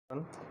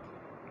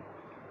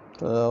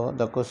So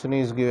the question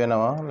is given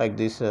like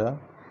this.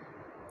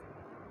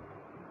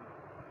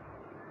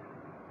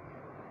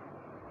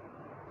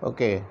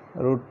 Okay,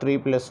 root 3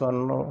 plus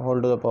 1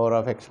 whole to the power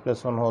of x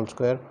plus 1 whole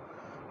square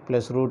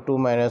plus root 2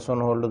 minus 1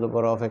 whole to the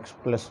power of x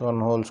plus 1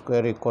 whole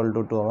square equal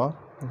to 2.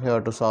 You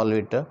have to solve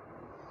it.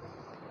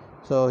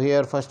 So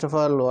here first of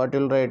all what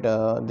you'll write,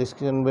 this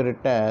can be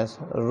written as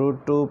root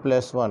 2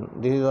 plus 1.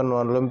 This is one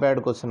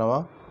Olympiad question.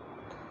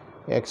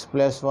 X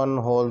plus 1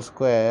 whole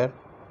square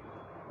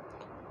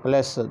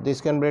plus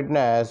this can be written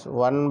as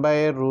 1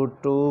 by root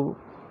 2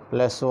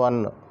 plus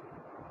 1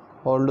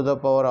 whole to the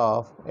power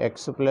of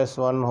x plus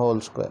 1 whole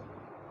square,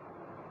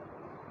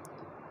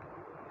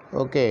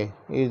 okay,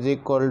 is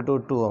equal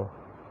to 2.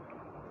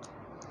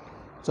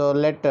 So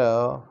let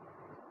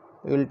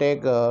we will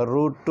take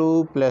root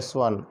 2 plus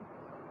 1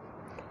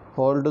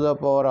 whole to the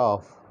power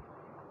of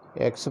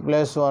x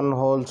plus 1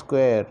 whole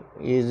square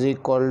is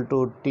equal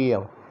to t.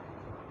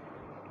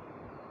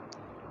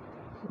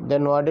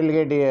 Then what will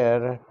get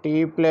here,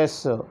 t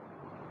plus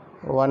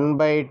 1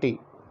 by t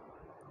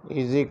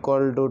is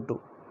equal to 2.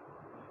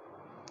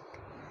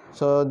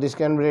 So this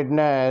can be written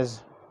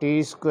as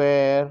t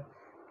square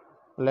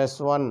plus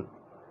 1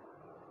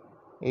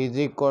 is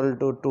equal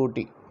to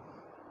 2t.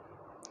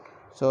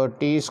 So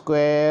t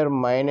square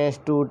minus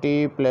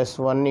 2t plus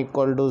 1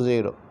 equal to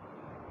 0.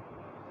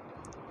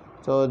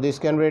 So this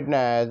can be written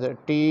as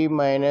t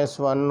minus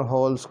 1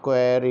 whole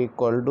square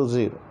equal to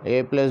 0,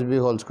 a plus b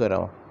whole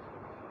square.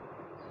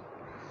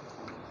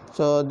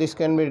 So this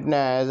can be written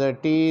as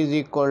t is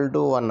equal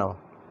to 1 now.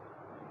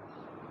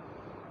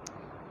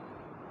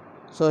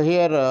 So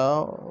here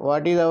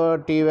what is our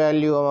t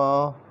value?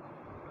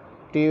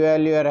 T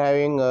value are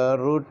having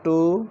root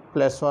 2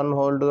 plus 1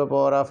 whole to the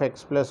power of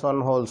x plus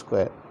 1 whole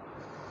square.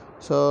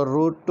 So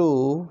root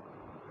 2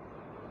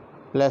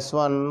 plus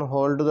 1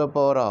 whole to the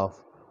power of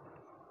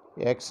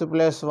x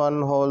plus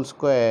 1 whole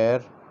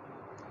square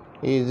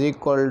is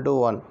equal to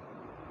 1.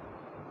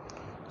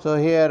 So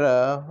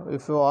here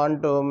if you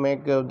want to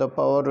make the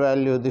power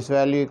value, this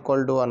value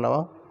equal to 1,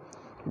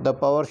 the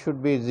power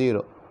should be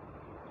 0.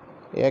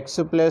 X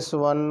plus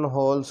 1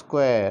 whole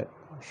square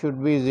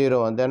should be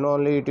 0, then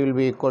only it will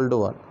be equal to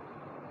 1.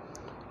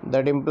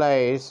 That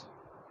implies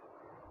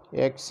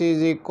x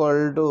is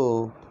equal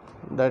to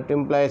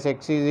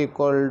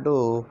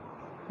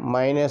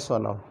minus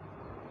 1.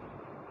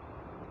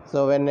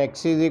 So when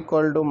x is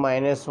equal to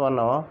minus 1,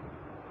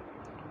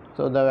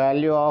 so the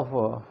value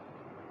of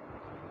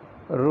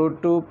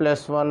root 2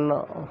 plus 1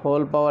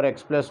 whole power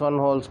x plus 1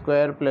 whole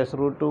square plus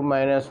root 2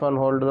 minus 1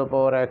 whole to the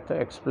power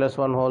x plus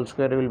 1 whole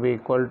square will be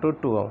equal to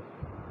 2.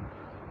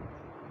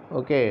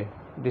 Okay,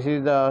 this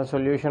is the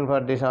solution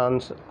for this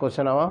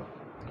question.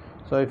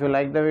 So if you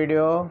like the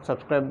video,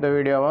 subscribe the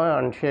video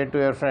and share to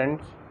your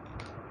friends.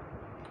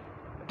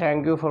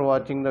 Thank you for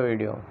watching the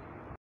video.